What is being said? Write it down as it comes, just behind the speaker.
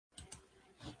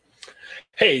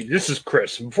Hey, this is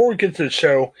Chris. Before we get to the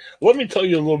show, let me tell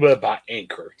you a little bit about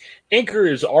Anchor. Anchor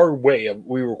is our way of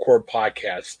we record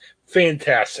podcasts.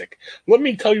 Fantastic. Let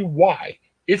me tell you why.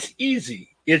 It's easy.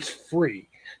 It's free.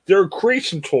 There are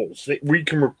creation tools that where you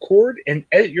can record and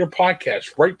edit your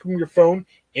podcast right from your phone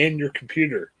and your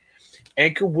computer.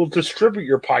 Anchor will distribute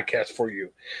your podcast for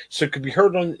you, so it can be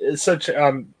heard on such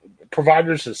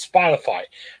providers as Spotify,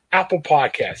 Apple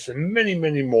Podcasts, and many,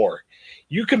 many more.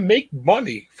 You can make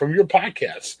money from your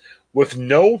podcast with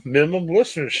no minimum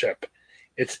listenership.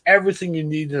 It's everything you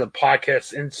need in a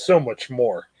podcast and so much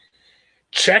more.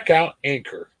 Check out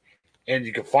Anchor, and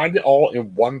you can find it all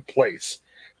in one place.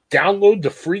 Download the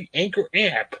free Anchor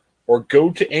app or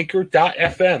go to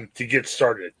anchor.fm to get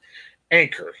started.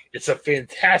 Anchor, it's a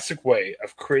fantastic way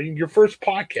of creating your first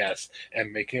podcast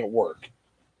and making it work.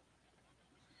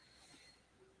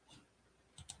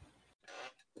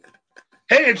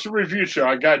 Hey, it's a review show.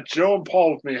 I got Joe and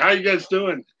Paul with me. How you guys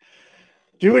doing?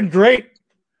 Doing great.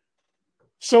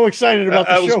 So excited about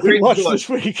the show we watched this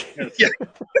week.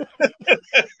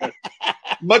 Yeah.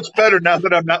 Much better now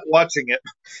that I'm not watching it.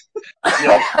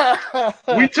 Yeah.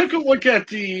 We took a look at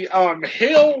the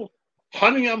Heil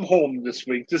Honey, I'm Home this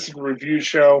week. This is a review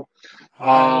show.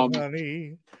 Heil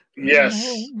Honey.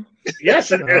 Yes.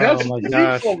 Yes, and that's what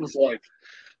the film was like.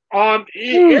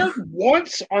 It aired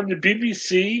once on the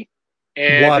BBC,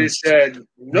 and they said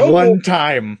no one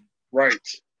time. Right.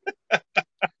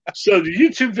 So the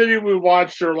YouTube video we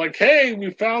watched, they're like, hey,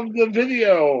 we found the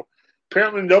video.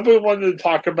 Apparently nobody wanted to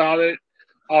talk about it.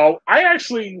 I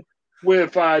actually,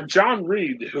 with John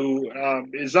Reed, who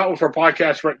is not with our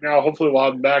podcast right now, hopefully we'll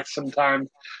have him back sometime.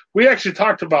 We actually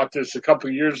talked about this a couple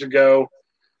of years ago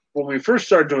when we first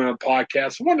started doing a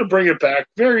podcast. I wanted to bring it back.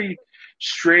 Very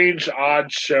strange,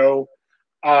 odd show.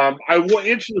 I will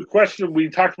answer the question we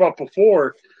talked about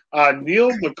before.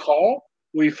 Neil McCall,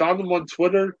 we found him on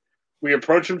Twitter. We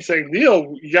approached him saying,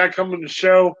 Neil, you got to come on the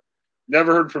show.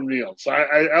 Never heard from Neil. So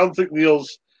I don't think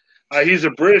Neil's he's a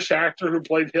British actor who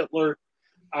played Hitler.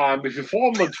 If you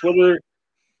follow him on Twitter,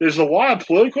 there's a lot of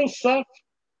political stuff.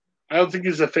 I don't think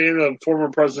he's a fan of former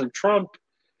President Trump.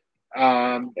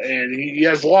 And he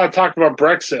has a lot of talk about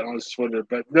Brexit on his Twitter,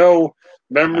 but no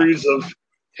memories of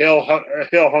Hail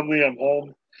Honey, I'm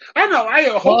Home. I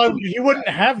don't know. You wouldn't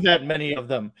have that many of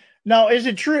them. Now, is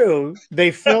it true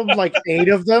they filmed like 8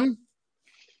 of them?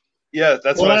 Yeah,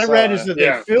 that's what I read is that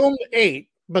they filmed 8,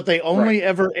 but they only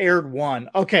ever aired 1.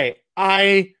 Okay,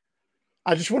 I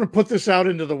just want to put this out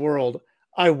into the world.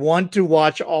 I want to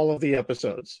watch all of the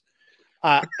episodes.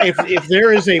 If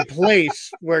there is a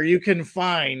place where you can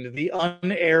find the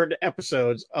unaired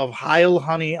episodes of Heil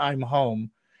Honey, I'm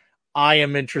Home, I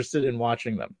am interested in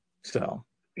watching them. So,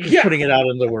 just putting it out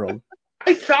in the world.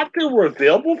 I thought they were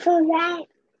available for a while.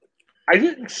 I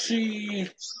didn't see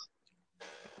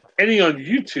any on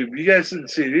YouTube. You guys didn't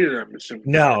see it either, I'm assuming.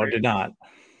 No, I did not.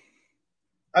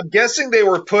 I'm guessing they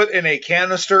were put in a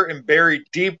canister and buried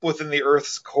deep within the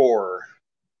Earth's core.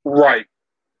 Right.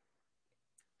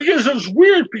 Because it was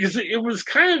weird, because it was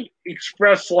kind of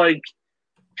expressed like,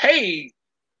 hey,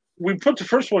 we put the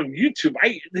first one on YouTube.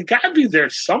 They got to be there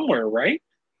somewhere, right?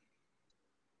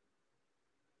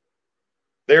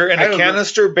 They're in a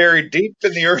canister buried deep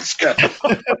in the Earth's core.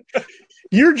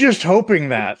 You're just hoping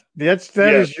that. That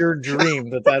is your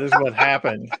dream, that is what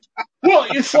happened. Well,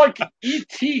 it's like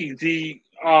E.T., E.T.,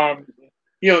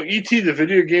 the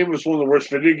video game, was one of the worst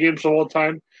video games of all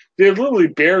time. They literally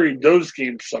buried those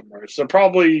games somewhere. So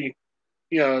probably,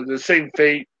 the same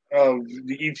fate of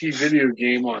the E.T. video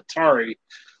game on Atari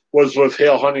was with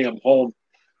Hail Honey, I'm Home.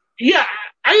 Yeah,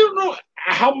 I don't know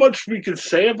how much we can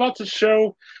say about the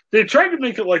show. They tried to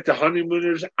make it like the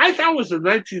Honeymooners. I thought it was a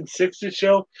 1960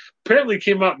 show. Apparently it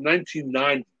came out in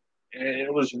 1990. And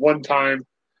it was one time.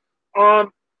 They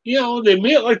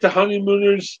made it like the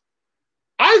Honeymooners.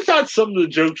 I thought some of the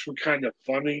jokes were kind of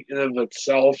funny in and of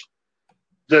itself.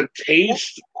 The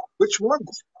taste. Which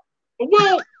ones?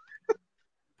 Well,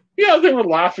 they were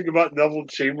laughing about Neville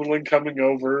Chamberlain coming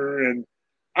over. And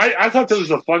I thought there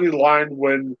was a funny line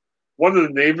when one of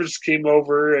the neighbors came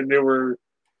over and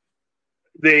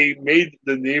they made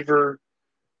the neighbor,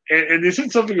 and they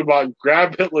said something about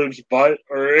grab Hitler's butt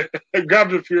or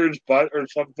grab the Führer's butt or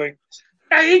something.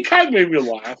 And it kind of made me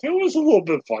laugh. It was a little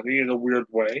bit funny in a weird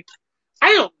way.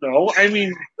 I don't know. I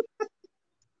mean,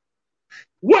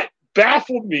 what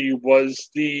baffled me was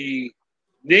the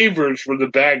neighbors were the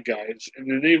bad guys and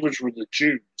the neighbors were the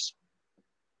Jews,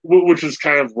 which was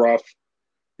kind of rough.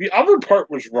 The other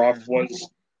part was rough was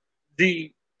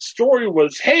the story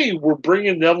was, hey, we're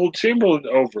bringing Neville Chamberlain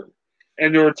over.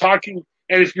 And they were talking,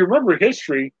 and if you remember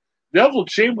history, Neville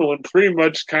Chamberlain pretty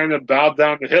much kind of bowed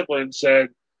down to Hitler and said,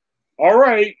 all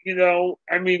right, Hitler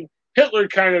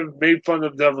kind of made fun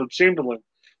of Neville Chamberlain.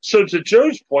 So to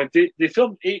Joe's point, they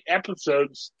filmed 8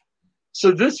 episodes.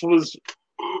 So this was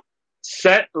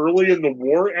set early in the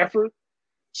war effort.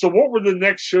 So what were the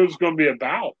next shows going to be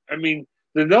about? The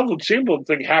Neville Chamberlain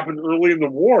thing happened early in the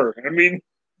war.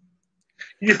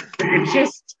 It's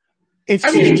just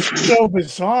so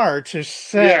bizarre to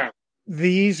set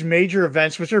these major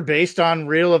events, which are based on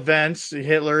real events.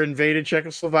 Hitler invaded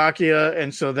Czechoslovakia,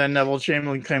 and so then Neville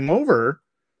Chamberlain came over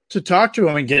to talk to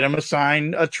him and get him to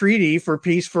sign a treaty for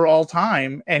peace for all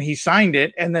time, and he signed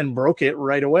it and then broke it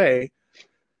right away.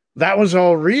 That was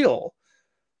all real.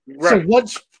 Right.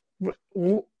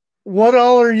 So what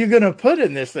all are you going to put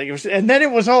in this thing? And then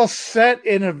it was all set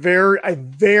in a very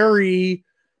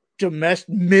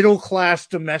middle class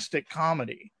domestic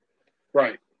comedy.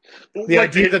 Right. The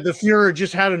idea that the Fuhrer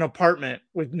just had an apartment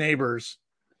with neighbors,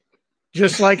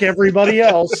 just like everybody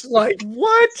else. Like,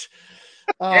 what?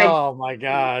 Oh, my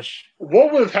gosh.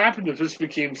 What would have happened if this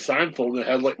became Seinfeld and it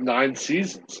had 9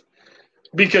 seasons?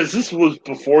 Because this was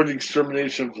before the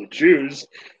extermination of the Jews,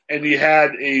 and you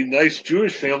had a nice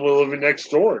Jewish family living next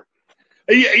door.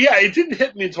 Yeah, it didn't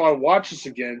hit me until I watched this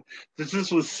again that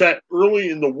this was set early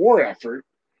in the war effort.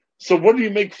 So what do you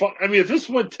make fun? If this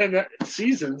went 10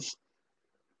 seasons,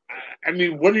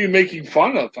 what are you making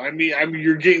fun of?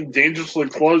 You're getting dangerously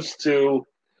close to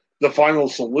the final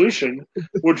solution,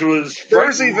 which was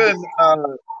there's even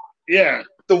the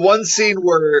one scene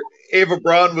where Ava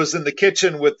Braun was in the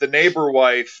kitchen with the neighbor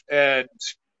wife, and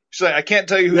she's like, "I can't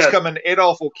tell you who's coming.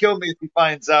 Adolf will kill me if he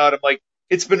finds out." I'm like,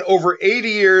 it's been over 80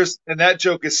 years, and that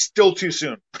joke is still too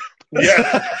soon.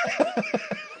 Yeah.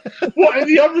 Well, and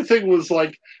the other thing was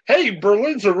hey,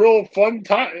 Berlin's a real fun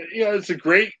time. It's a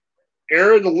great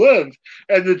era to live.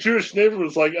 And the Jewish neighbor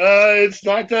was like, it's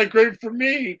not that great for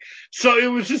me. So it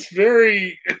was just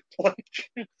very I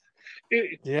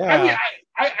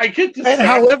get this. And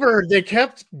however, they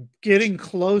kept getting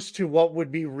close to what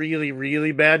would be really,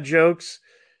 really bad jokes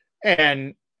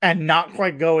and not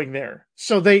quite going there.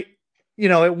 So they,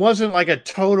 it wasn't like a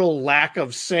total lack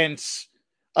of sense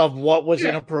of what was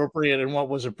inappropriate and what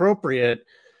was appropriate.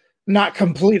 Not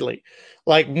completely.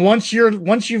 Like once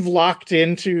you've locked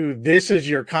into this as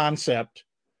your concept,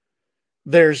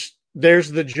 there's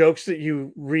the jokes that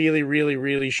you really, really,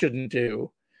 really shouldn't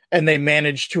do. And they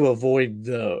managed to avoid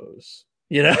those,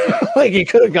 like it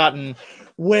could have gotten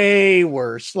way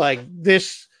worse. Like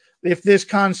this, if this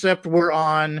concept were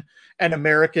on an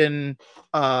American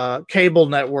cable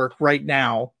network right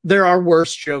now, there are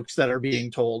worse jokes that are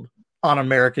being told on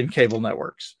American cable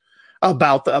networks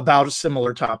about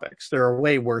similar topics. There are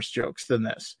way worse jokes than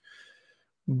this.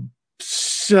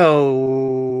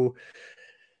 So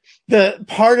the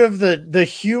part of the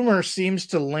humor seems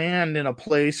to land in a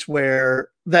place where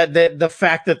that the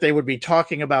fact that they would be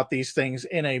talking about these things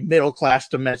in a middle-class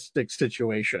domestic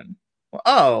situation.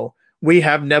 Oh, we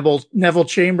have Neville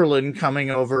Chamberlain coming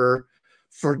over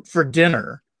for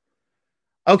dinner.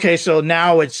 Okay, so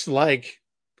now it's like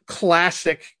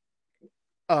classic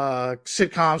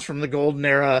sitcoms from the golden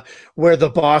era where the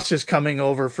boss is coming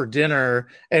over for dinner,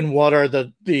 and what are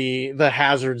the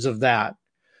hazards of that?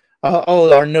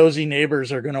 Our nosy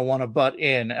neighbors are going to want to butt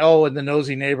in. And the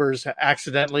nosy neighbors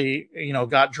accidentally,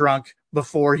 got drunk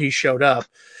before he showed up.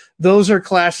 Those are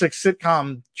classic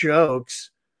sitcom jokes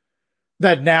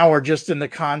that now are just in the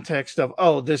context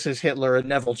of, this is Hitler and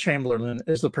Neville Chamberlain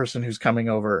is the person who's coming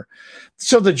over.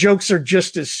 So the jokes are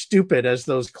just as stupid as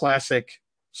those classic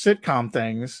sitcom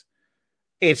things.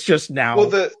 It's just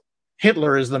now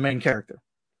Hitler is the main character.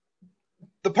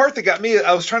 The part that got me,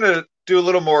 I was trying to do a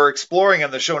little more exploring on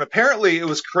the show, and apparently it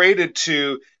was created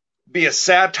to be a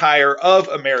satire of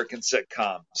American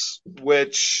sitcoms,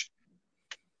 which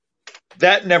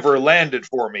that never landed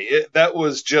for me. That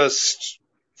was just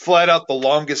flat out the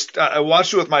longest. I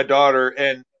watched it with my daughter,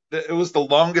 and it was the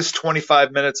longest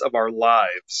 25 minutes of our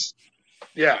lives.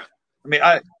 Yeah.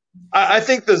 I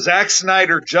think the Zack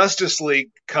Snyder Justice League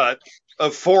cut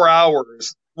of 4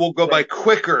 hours will go by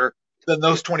quicker than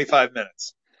those 25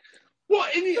 minutes. Well,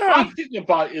 and the odd thing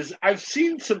about it is I've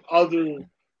seen some other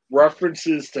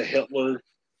references to Hitler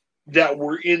that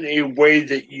were in a way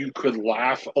that you could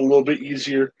laugh a little bit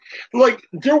easier. Like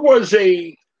there was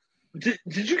did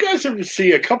you guys ever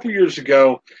see a couple years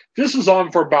ago, this was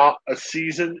on for about a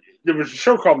season, there was a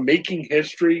show called Making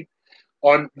History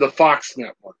on the Fox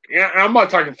network. And I'm not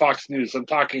talking Fox News, I'm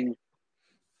talking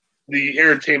the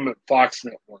entertainment Fox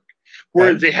network,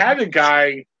 where they had a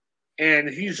guy, and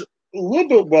he's a little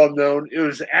bit well known. It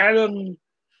was Adam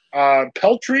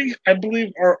Peltry, I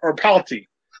believe, or Palty.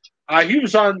 He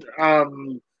was on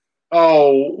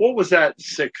what was that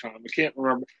sitcom? I can't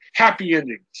remember. Happy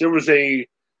Endings. There was a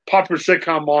popular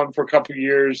sitcom on for a couple of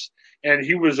years, and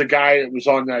he was a guy that was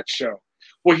on that show.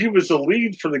 Well, he was the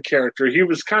lead for the character. He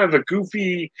was kind of a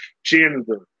goofy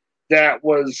janitor that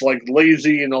was like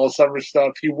lazy and all this other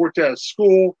stuff. He worked at a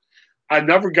school.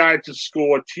 Another guy at the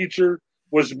school, a teacher,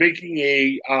 was making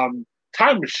a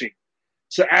time machine.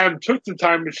 So Adam took the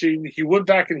time machine. He went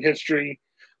back in history.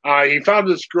 He found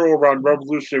this girl around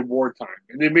Revolutionary War time,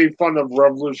 and they made fun of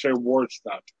Revolutionary War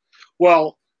stuff.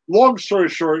 Well, long story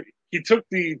short, he took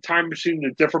the time machine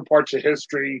to different parts of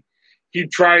history. He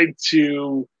tried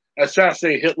to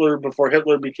assassinate Hitler before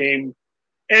Hitler became,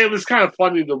 and it was kind of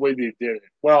funny the way they did it.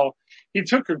 Well, he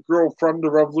took a girl from the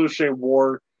Revolutionary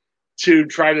War to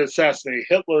try to assassinate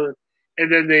Hitler,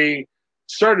 and then they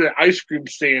started an ice cream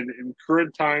stand in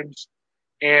current times,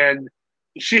 and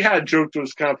she had a joke that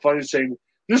was kind of funny saying,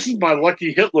 "This is my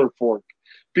lucky Hitler fork,"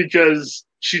 because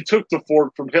she took the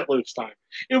fork from Hitler's time.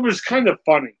 It was kind of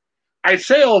funny. I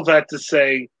say all that to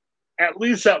say, at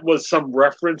least that was some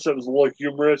reference that was a little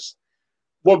humorous.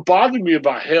 What bothered me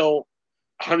about Hail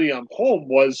Honey, I'm Home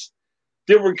was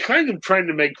they were kind of trying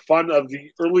to make fun of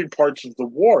the early parts of the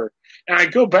war. And I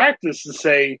go back to this to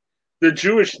say the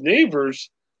Jewish neighbors,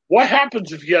 what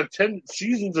happens if you have 10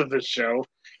 seasons of this show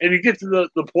and you get to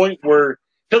the point where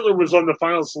Hitler was on the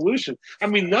final solution? I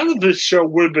mean, none of this show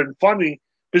would have been funny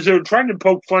because they were trying to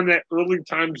poke fun at early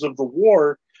times of the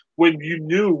war when you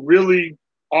knew really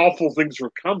awful things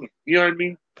were coming. You know what I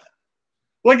mean?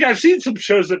 Like, I've seen some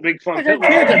shows that make fun of I Hitler.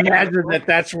 can't imagine that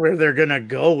that's where they're going to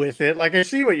go with it. Like, I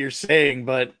see what you're saying,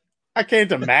 but I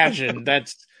can't imagine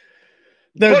that's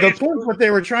the point what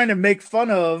they were trying to make fun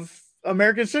of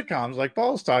American sitcoms, like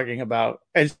Paul's talking about.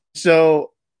 And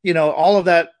so, all of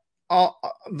that,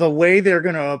 the way they're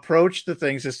going to approach the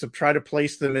things is to try to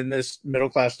place them in this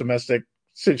middle-class domestic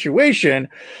situation,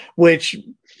 which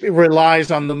relies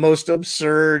on the most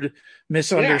absurd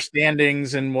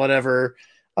misunderstandings and whatever.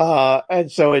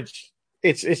 And so it's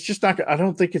just not. I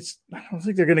don't think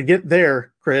they're going to get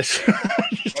there, Chris.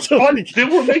 They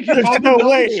were making fun of the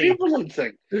David Chamberlain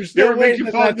thing. They were making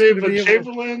fun of David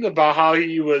Chamberlain about how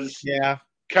he was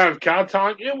kind of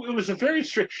kowtowing. It was a very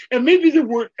strange, and maybe they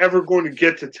weren't ever going to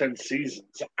get to 10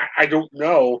 seasons. I don't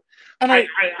know. And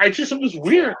I just, it was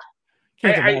weird.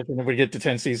 Can't imagine if we get to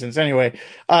 10 seasons anyway.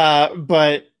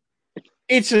 But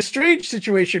it's a strange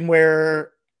situation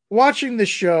where watching the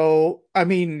show, I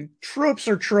mean, tropes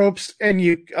are tropes, and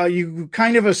you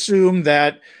kind of assume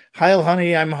that Heil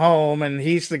Honey, I'm Home, and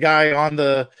he's the guy on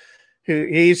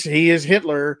he is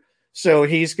Hitler, so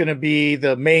he's going to be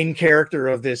the main character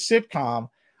of this sitcom.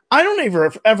 I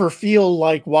don't ever feel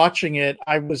like watching it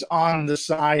I was on the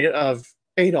side of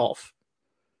Adolf.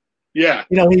 Yeah.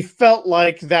 He felt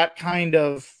like that kind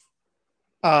of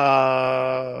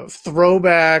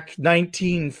throwback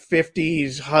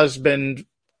 1950s husband,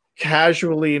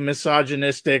 casually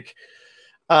misogynistic,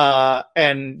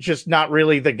 and just not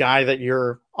really the guy that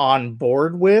you're on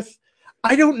board with.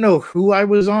 I don't know who I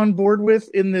was on board with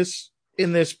in this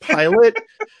pilot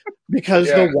because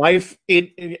the wife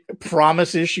it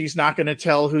promises she's not going to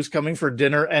tell who's coming for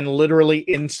dinner and literally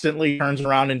instantly turns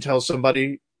around and tells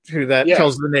somebody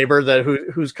tells the neighbor that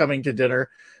who's coming to dinner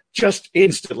just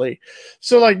instantly.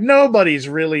 So like nobody's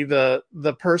really the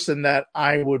person that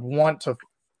I would want to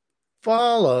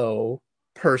follow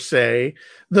per se.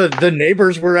 The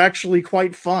neighbors were actually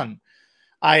quite fun.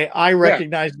 I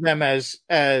recognize them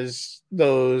as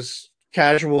those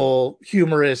casual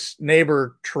humorous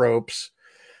neighbor tropes.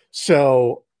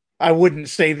 So I wouldn't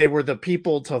say they were the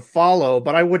people to follow,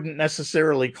 but I wouldn't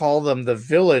necessarily call them the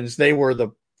villains. They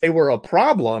were a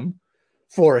problem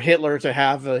for Hitler to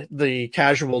have the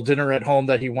casual dinner at home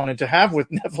that he wanted to have with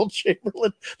Neville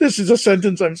Chamberlain. This is a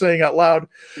sentence I'm saying out loud.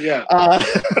 Yeah.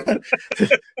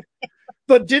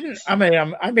 But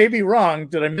I may be wrong.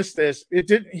 Did I miss this? It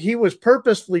didn't. He was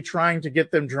purposefully trying to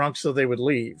get them drunk so they would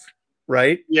leave,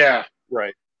 right? Yeah.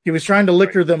 Right. He was trying to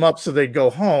liquor them up so they'd go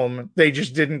home. They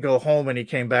just didn't go home, and he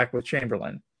came back with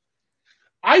Chamberlain.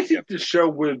 I think the show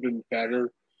would have been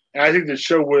better. And I think the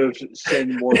show would have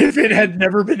seen more. If it had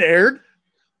never been aired?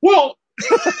 Well,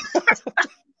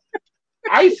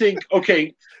 I think,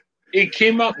 it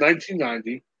came out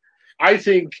 1990. I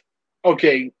think,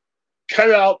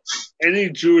 cut out any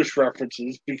Jewish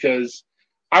references because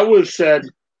I would have said,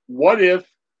 what if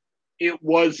it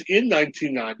was in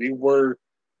 1990 where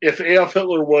if Adolf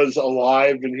Hitler was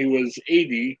alive and he was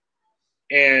 80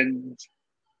 and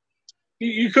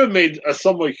you could have made a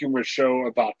somewhat humorous show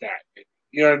about that.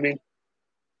 You know what I mean?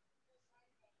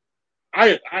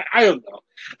 I don't know.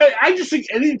 I just think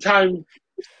anytime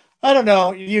I don't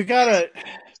know. You gotta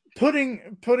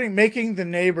making the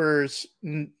neighbors,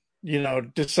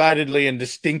 decidedly and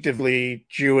distinctively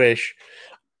Jewish,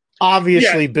 Yeah,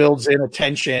 obviously builds in a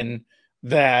tension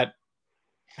that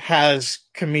has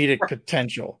comedic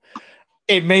potential.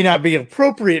 It may not be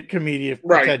appropriate comedic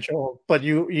right. potential, but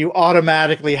you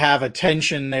automatically have a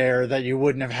tension there that you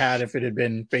wouldn't have had if it had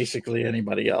been basically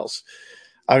anybody else.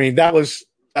 I mean,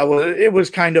 it was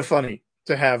kind of funny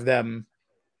to have them,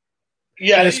 and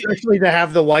Yeah, especially to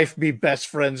have the wife be best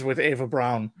friends with Ava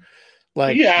Brown.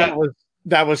 Like yeah.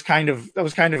 that was kind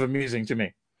of amusing to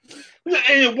me. And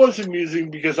it was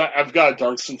amusing because I've got a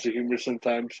dark sense of humor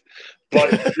sometimes, but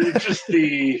just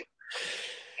the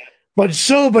But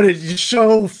it's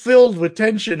so filled with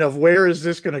tension of where is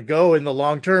this going to go in the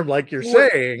long term, like you're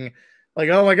saying. Like,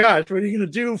 oh my gosh, what are you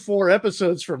going to do 4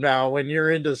 episodes from now when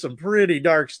you're into some pretty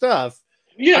dark stuff?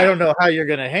 I yeah. don't know how you're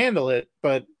going to handle it,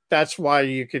 but that's why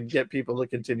you could get people to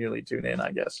continually tune in,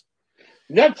 I guess.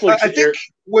 Netflix I think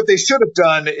what they should have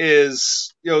done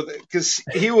is, because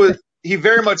he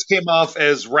very much came off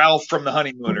as Ralph from the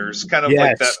Honeymooners, kind of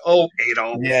like that. Yes. Oh,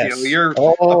 Adolf, Yes. you're up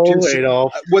to Oh,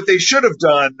 Adolf. what they should have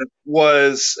done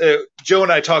was Joe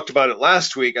and I talked about it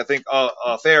last week, I think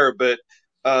off air, but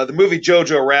the movie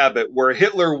Jojo Rabbit, where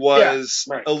Hitler yeah, was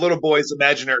right. a little boy's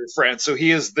imaginary friend. So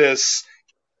he is this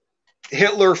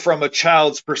Hitler from a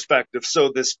child's perspective.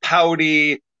 So this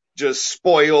pouty, just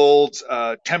spoiled,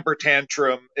 temper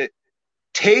tantrum.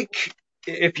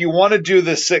 If you want to do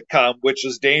this sitcom, which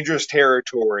is dangerous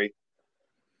territory,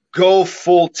 go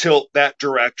full tilt that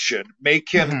direction.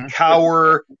 Make him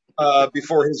cower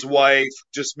before his wife.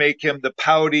 Just make him the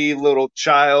pouty little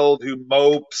child who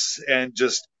mopes and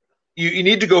just. You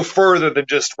need to go further than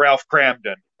just Ralph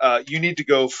Cramden. You need to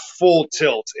go full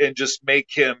tilt and just make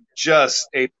him just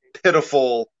a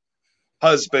pitiful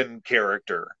husband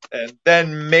character. And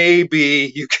then maybe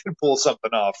you can pull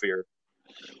something off here.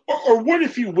 Or what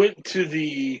if you went to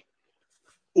the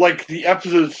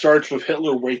episode starts with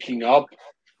Hitler waking up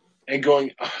and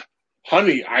going,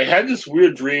 "Honey, I had this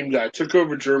weird dream that I took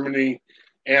over Germany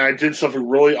and I did something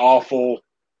really awful,"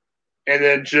 and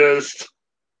then just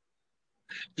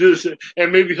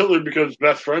and maybe Hitler becomes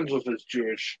best friends with his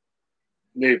Jewish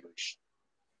neighbors.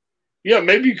 Yeah,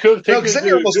 maybe you could have No, taken because it then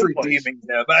you're to a almost good place. redeeming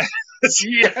him.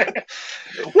 Yeah.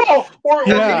 Well, or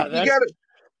Yeah, you got to.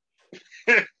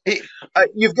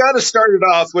 You've got to start it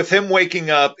off with him waking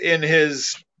up in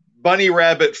his bunny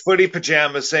rabbit footy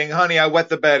pajamas, saying, "Honey, I wet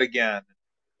the bed again."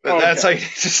 But that's how you need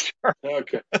to start.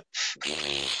 Okay.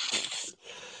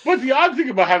 But the odd thing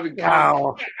about having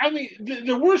wow. I mean,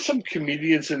 there were some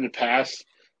comedians in the past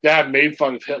that have made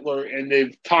fun of Hitler, and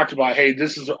they've talked about, hey,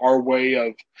 this is our way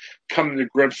of coming to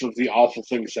grips with the awful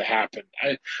things that happened.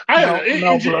 I don't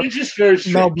know. It's just very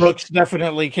strange. Mel Brooks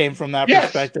definitely came from that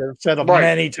perspective. Said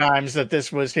many times that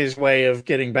this was his way of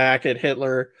getting back at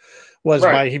Hitler, was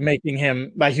by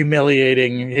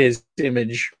humiliating his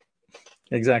image.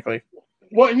 Exactly.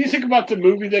 Well, and you think about the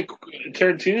movie that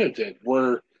Tarantino did,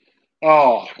 where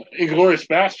Inglourious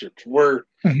Bastards, where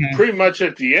pretty much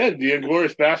at the end, the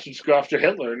Inglourious Bastards go after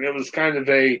Hitler, and it was kind of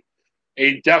a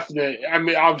definite. I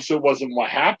mean, obviously, it wasn't what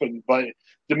happened, but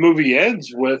the movie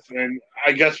ends with, and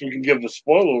I guess we can give the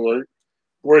spoiler alert,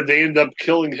 where they end up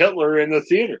killing Hitler in the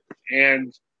theater.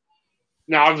 And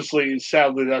now, obviously,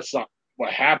 sadly, that's not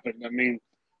what happened. I mean,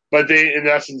 but they, in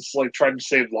essence, tried to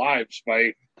save lives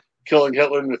by killing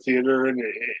Hitler in the theater, and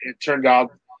it turned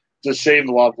out to save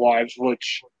a lot of lives,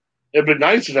 which it'd been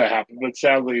nice if that happened, but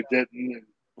sadly it didn't.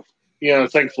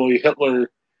 And, thankfully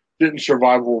Hitler didn't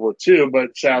survive World War II,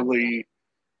 but sadly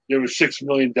there were 6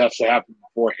 million deaths that happened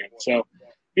beforehand. So,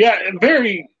 yeah,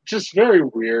 just very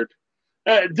weird.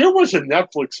 There was a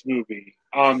Netflix movie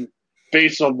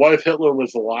based on what if Hitler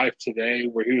was alive today,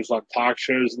 where he was on talk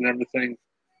shows and everything.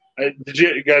 Did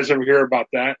you guys ever hear about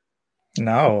that?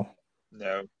 No.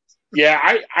 Yeah,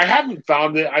 I haven't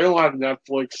found it. I don't have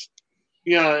Netflix.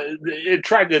 It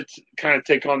tried to kind of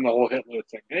take on the whole Hitler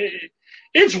thing.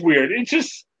 It's weird. It's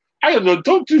just, I don't know.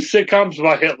 Don't do sitcoms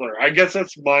about Hitler. I guess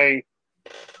that's my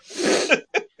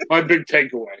big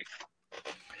takeaway.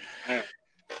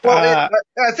 Well,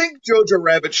 I think Jojo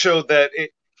Rabbit showed that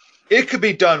it could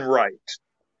be done right.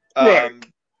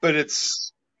 But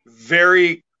it's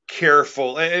very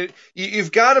careful.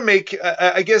 You've got to make,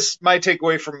 I guess my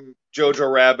takeaway from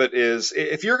Jojo Rabbit is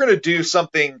if you're going to do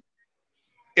something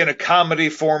in a comedy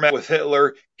format with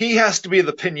Hitler, he has to be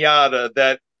the pinata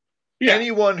that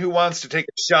anyone who wants to take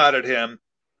a shot at him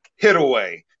hit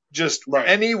away. Just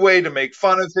any way to make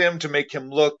fun of him, to make him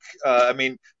look,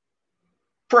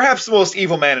 perhaps the most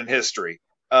evil man in history.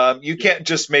 You can't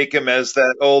just make him as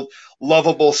that old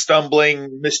lovable,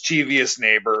 stumbling, mischievous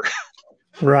neighbor.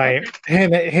 Right.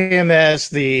 Him as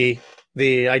the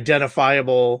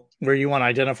identifiable, where you want to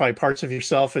identify parts of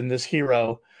yourself in this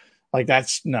hero. Like,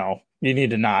 that's no. You need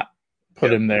to not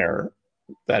put him there.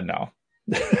 That no.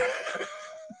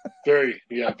 Very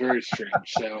strange.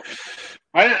 So,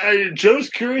 Joe's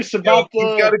curious about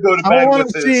he's got to go to bed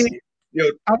with his.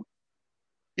 I,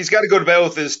 he's got to go to bed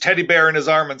with his teddy bear in his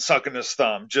arm and sucking his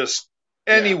thumb. Just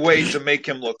any way to make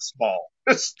him look small.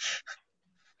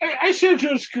 I share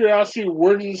Joe's curiosity.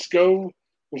 Where does this go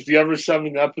with the other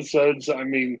 7 episodes? I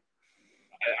mean,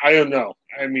 I don't know.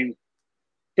 I mean,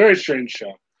 very strange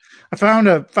show. I found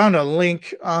a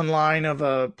link online of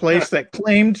a place that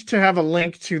claimed to have a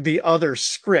link to the other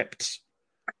scripts.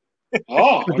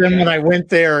 Oh, but then when I went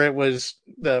there, it was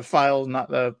the file, not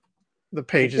the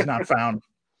page is not found.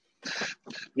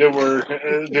 They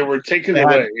were taken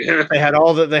away. They had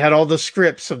all the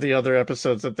scripts of the other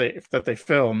episodes that they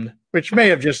filmed, which may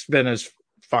have just been as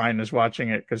fine as watching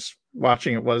it, because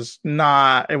watching it was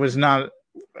not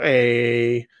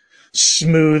a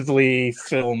smoothly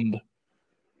filmed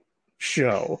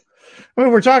show. I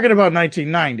mean, we're talking about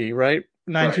 1990, right?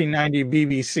 1990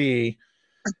 BBC.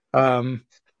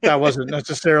 That wasn't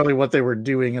necessarily what they were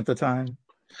doing at the time.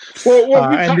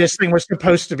 And this thing was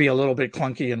supposed to be a little bit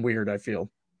clunky and weird, I feel.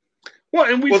 Well,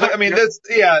 and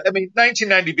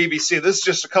 1990 BBC. This is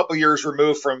just a couple years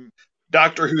removed from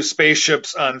Doctor Who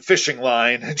spaceships on fishing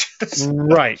line.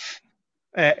 Right.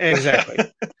 Exactly.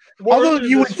 Although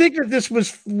you would think that this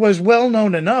was well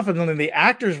known enough, and then the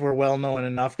actors were well known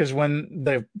enough, because when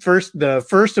the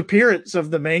first appearance of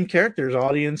the main characters,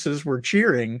 audiences were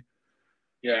cheering.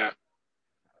 Yeah.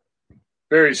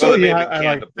 Very so. Yeah,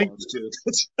 I think too.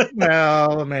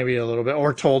 Well, maybe a little bit,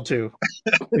 or told to.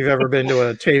 If you've ever been to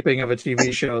a taping of a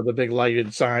TV show, the big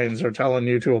lighted signs are telling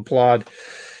you to applaud.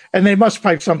 And they must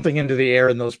pipe something into the air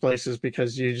in those places,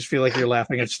 because you just feel like you're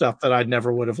laughing at stuff that I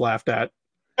never would have laughed at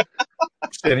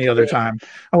any other time.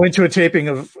 I went to a taping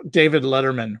of David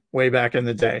Letterman way back in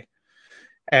the day,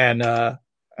 and I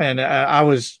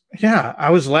was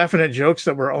laughing at jokes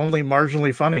that were only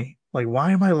marginally funny. Like,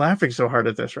 why am I laughing so hard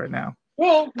at this right now?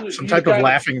 Well, some type of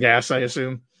laughing gas, I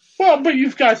assume. Well, but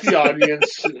you've got the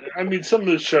audience. I mean, some of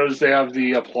the shows, they have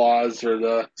the applause or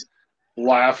the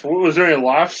laugh. Was there any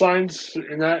laugh signs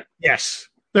in that? Yes,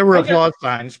 there were applause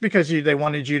signs, because they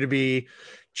wanted you to be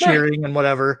cheering and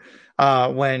whatever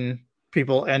when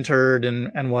people entered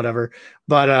and whatever.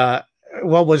 But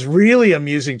what was really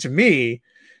amusing to me,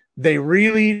 there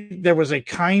was a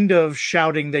kind of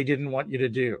shouting they didn't want you to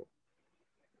do.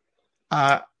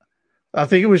 I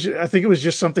think it was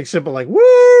just something simple like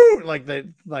 "woo," like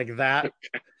that.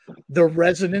 The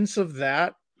resonance of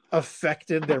that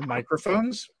affected their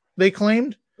microphones. They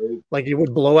claimed, like, it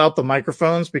would blow out the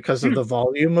microphones because of the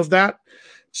volume of that.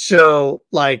 So,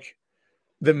 like,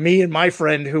 me and my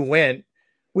friend who went,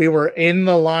 we were in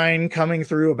the line coming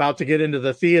through, about to get into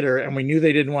the theater, and we knew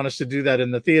they didn't want us to do that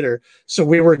in the theater, so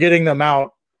we were getting them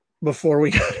out before we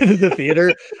got into the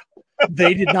theater.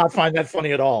 They did not find that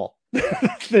funny at all.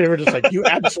 They were just like, you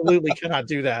absolutely cannot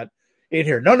do that in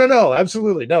here. No,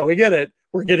 absolutely. No, we get it.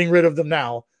 We're getting rid of them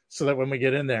now, so that when we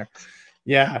get in there.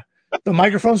 Yeah. The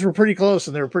microphones were pretty close,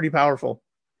 and they were pretty powerful.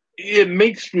 It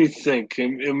makes me think,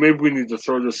 and maybe we need to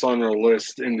throw this on our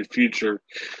list in the future.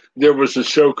 There was a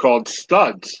show called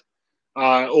Studs,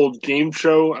 old game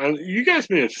show. You guys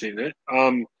may have seen it,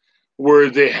 where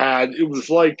it was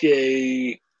like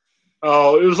a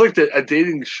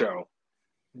dating show,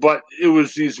 but it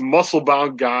was these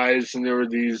muscle-bound guys, and there were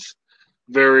these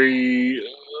very,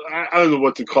 I don't know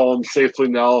what to call them safely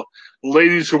now,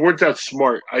 ladies who weren't that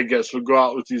smart, I guess, would go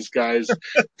out with these guys.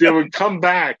 They would come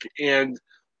back, and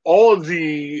all of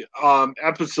the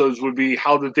episodes would be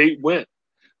how the date went.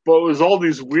 But it was all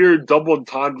these weird double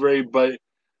entendre, but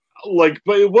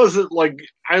it wasn't, like,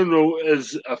 I don't know,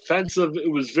 as offensive.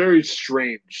 It was very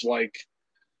strange. Like,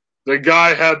 the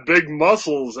guy had big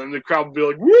muscles, and the crowd would be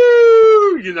like,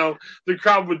 woo! You know, the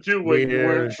crowd would do what you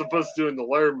weren't supposed to do in the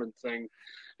Letterman thing.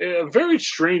 A very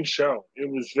strange show. It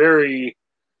was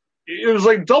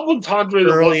like double entendre.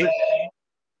 Early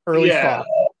Fox.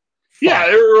 Yeah,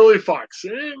 early Fox.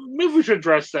 Maybe we should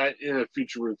address that in a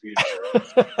future review.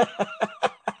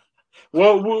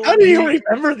 Well, how do you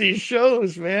remember these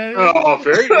shows, man?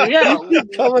 Yeah. You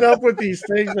keep coming up with these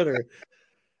things that are.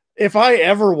 If I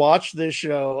ever watched this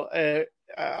show,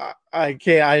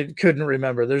 I couldn't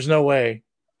remember. There's no way.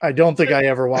 I don't think I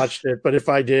ever watched it, but if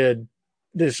I did,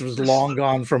 this was long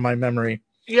gone from my memory.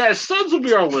 Yeah, Studs will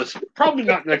be on our list. Probably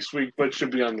not next week, but it should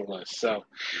be on the list. So,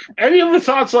 any other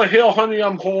thoughts on Hail Honey,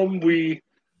 I'm Home? We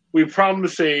we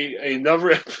promise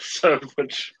another episode,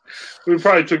 which we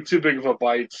probably took too big of a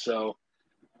bite. So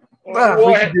we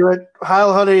can do it.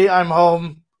 Heil Honey, I'm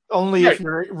home. Only Right. if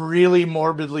you're really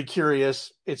morbidly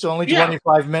curious. It's only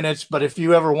 25 minutes, but if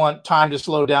you ever want time to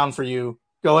slow down for you,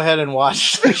 go ahead and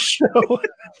watch the show.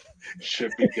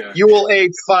 Should be good. You will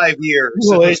age 5 years.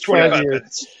 You will age 5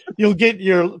 years. You'll get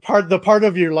the part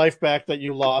of your life back that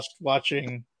you lost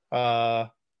watching the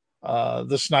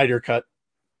Snyder cut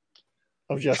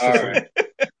of Justice League.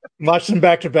 Watch them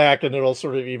back to back, and it'll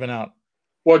sort of even out.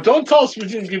 Well, don't tell us we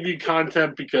didn't give you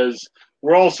content, because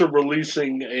we're also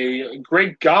releasing a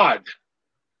Great God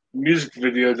music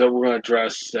video that we're going to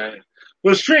address that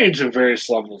was strange in various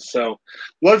levels. So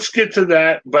let's get to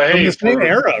that. But from the same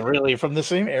era, really, from the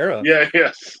same era. Yeah,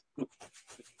 yes.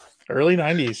 Early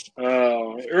 90s.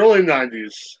 Early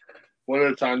 90s. What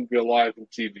a time to be alive on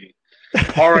TV.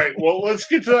 All right, well, let's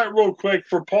get to that real quick.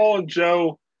 For Paul and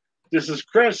Joe, this is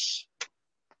Chris.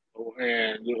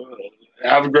 And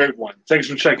have a great one. Thanks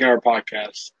for checking our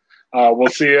podcast. We'll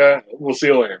see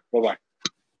you later. Bye-bye.